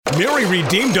Mary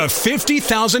redeemed a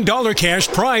 $50,000 cash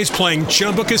prize playing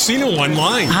Chumba Casino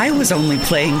online. I was only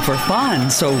playing for fun,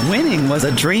 so winning was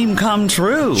a dream come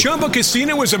true. Chumba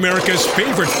Casino is America's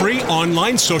favorite free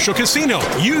online social casino.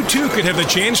 You too could have the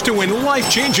chance to win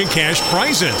life-changing cash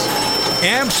prizes.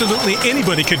 Absolutely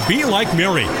anybody could be like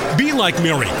Mary. Be like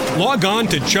Mary. Log on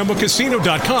to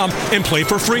ChumbaCasino.com and play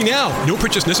for free now. No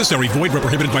purchase necessary. Void where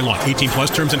prohibited by law. 18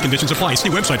 plus terms and conditions apply. See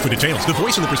website for details. The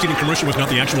voice in the preceding commercial was not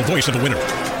the actual voice of the winner.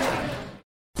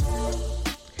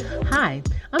 Hi,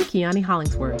 I'm Kiani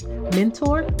Hollingsworth,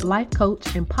 mentor, life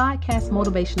coach, and podcast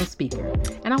motivational speaker,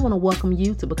 and I want to welcome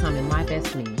you to Becoming My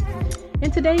Best Me.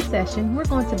 In today's session, we're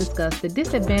going to discuss the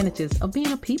disadvantages of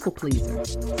being a people pleaser.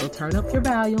 So turn up your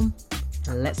volume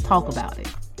and let's talk about it.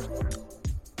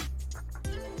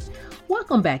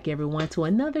 Welcome back, everyone, to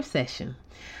another session.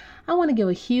 I want to give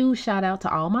a huge shout out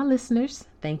to all my listeners.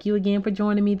 Thank you again for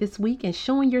joining me this week and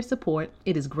showing your support.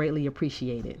 It is greatly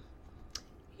appreciated.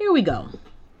 Here we go.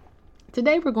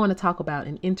 Today we're going to talk about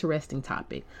an interesting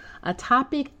topic, a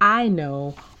topic I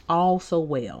know all so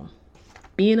well,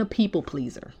 being a people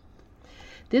pleaser.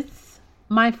 This,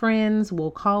 my friends, will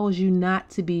cause you not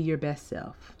to be your best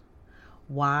self.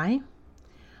 Why?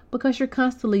 Because you're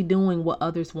constantly doing what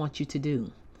others want you to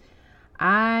do.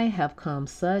 I have come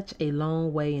such a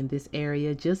long way in this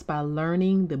area just by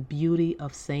learning the beauty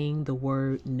of saying the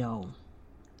word no.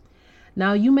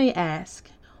 Now you may ask,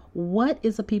 what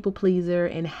is a people pleaser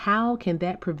and how can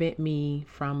that prevent me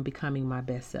from becoming my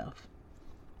best self?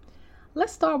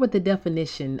 Let's start with the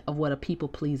definition of what a people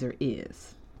pleaser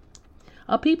is.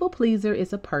 A people pleaser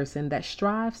is a person that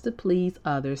strives to please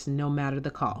others no matter the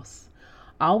cost,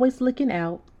 always looking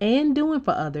out and doing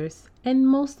for others, and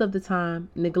most of the time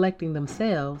neglecting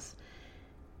themselves.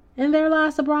 And there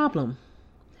lies the problem.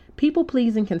 People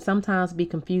pleasing can sometimes be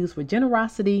confused with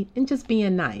generosity and just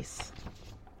being nice.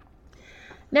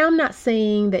 Now, I'm not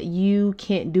saying that you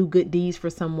can't do good deeds for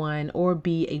someone or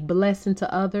be a blessing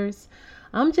to others.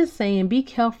 I'm just saying be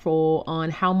careful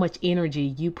on how much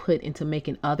energy you put into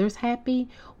making others happy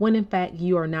when in fact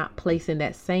you are not placing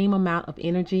that same amount of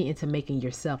energy into making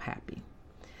yourself happy.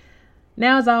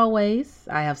 Now, as always,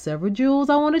 I have several jewels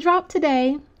I want to drop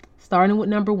today, starting with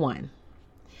number 1.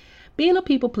 Being a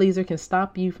people pleaser can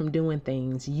stop you from doing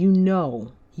things you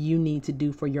know you need to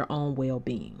do for your own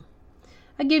well-being.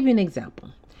 I'll give you an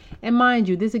example. And mind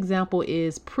you, this example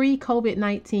is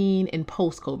pre-COVID-19 and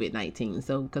post-COVID-19.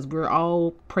 So, because we're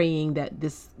all praying that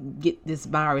this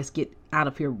virus get out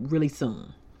of here really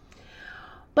soon.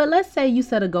 But let's say you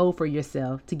set a goal for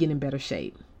yourself to get in better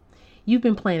shape. You've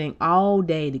been planning all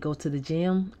day to go to the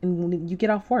gym, and when you get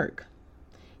off work,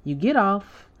 you get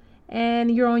off and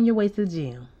you're on your way to the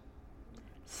gym.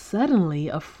 Suddenly,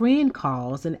 a friend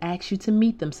calls and asks you to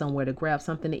meet them somewhere to grab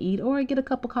something to eat or get a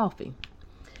cup of coffee.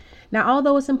 Now,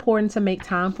 although it's important to make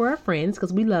time for our friends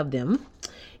because we love them,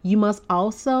 you must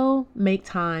also make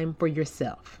time for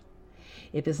yourself.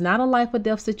 If it's not a life or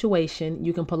death situation,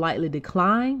 you can politely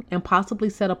decline and possibly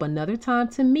set up another time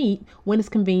to meet when it's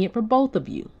convenient for both of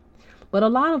you. But a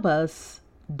lot of us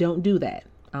don't do that.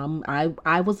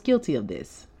 I was guilty of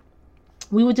this.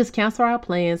 We would just cancel our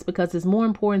plans because it's more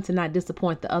important to not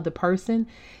disappoint the other person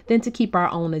than to keep our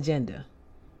own agenda.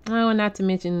 Oh, not to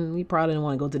mention, we probably don't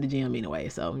want to go to the gym anyway,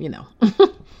 so, you know.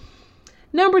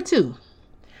 Number 2,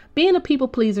 being a people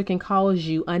pleaser can cause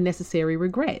you unnecessary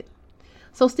regret.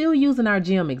 So still using our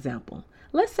gym example,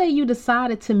 let's say you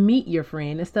decided to meet your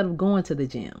friend instead of going to the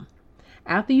gym.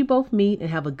 After you both meet and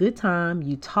have a good time,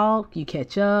 you talk, you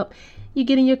catch up, you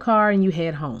get in your car and you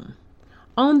head home.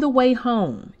 On the way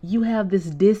home, you have this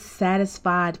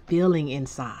dissatisfied feeling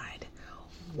inside.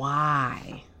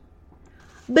 Why?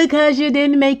 Because you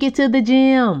didn't make it to the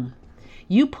gym.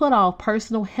 You put off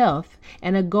personal health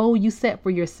and a goal you set for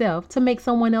yourself to make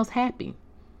someone else happy.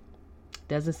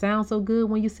 Doesn't sound so good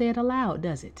when you say it aloud,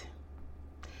 does it?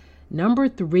 Number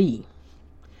 3,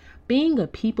 being a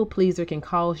people pleaser can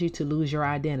cause you to lose your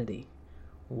identity.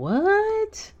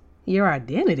 What? Your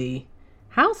identity?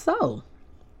 How so?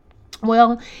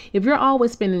 Well, if you're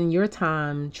always spending your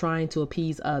time trying to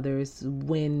appease others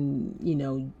when,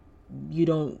 you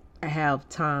don't have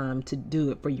time to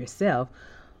do it for yourself,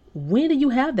 when do you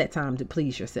have that time to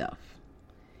please yourself?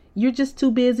 You're just too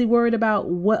busy worried about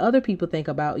what other people think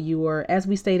about you, or as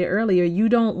we stated earlier, you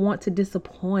don't want to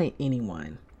disappoint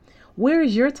anyone. Where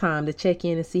is your time to check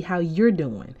in and see how you're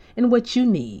doing and what you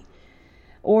need?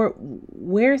 Or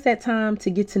where's that time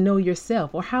to get to know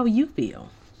yourself or how you feel?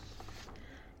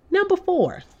 Number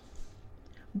 4,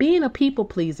 being a people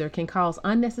pleaser can cause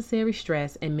unnecessary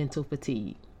stress and mental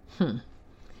fatigue.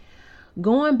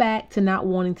 Going back to not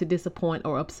wanting to disappoint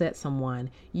or upset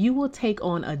someone, you will take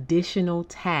on additional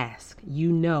tasks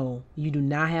you know you do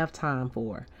not have time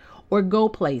for, or go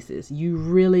places you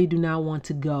really do not want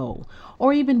to go,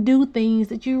 or even do things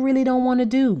that you really don't want to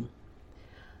do.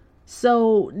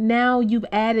 So now you've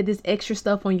added this extra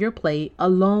stuff on your plate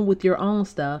along with your own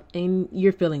stuff, and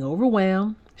you're feeling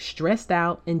overwhelmed, stressed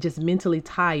out, and just mentally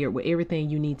tired with everything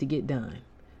you need to get done.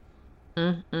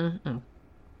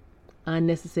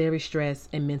 Unnecessary stress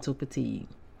and mental fatigue.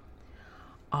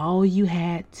 All you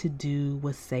had to do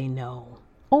was say no,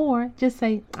 or just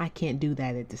say, I can't do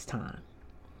that at this time.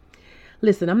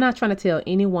 Listen, I'm not trying to tell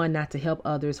anyone not to help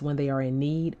others when they are in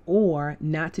need or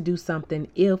not to do something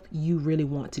if you really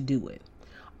want to do it.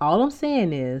 All I'm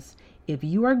saying is, if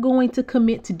you are going to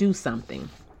commit to do something,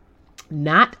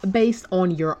 not based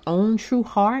on your own true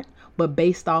heart, but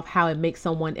based off how it makes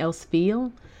someone else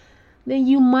feel, then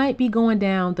you might be going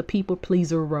down the people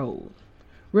pleaser road.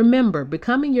 Remember,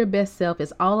 becoming your best self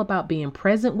is all about being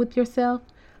present with yourself,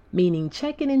 meaning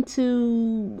checking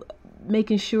into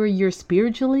making sure you're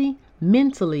spiritually,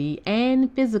 mentally,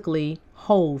 and physically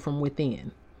whole from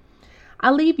within.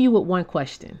 I leave you with one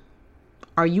question.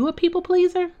 Are you a people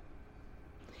pleaser?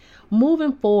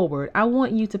 Moving forward, I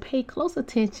want you to pay close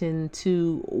attention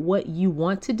to what you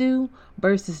want to do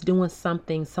versus doing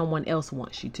something someone else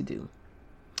wants you to do.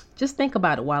 Just think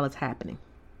about it while it's happening.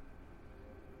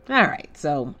 All right,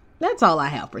 so that's all I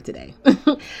have for today.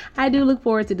 I do look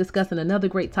forward to discussing another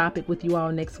great topic with you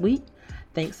all next week.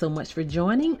 Thanks so much for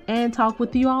joining, and talk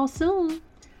with you all soon.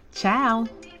 Ciao.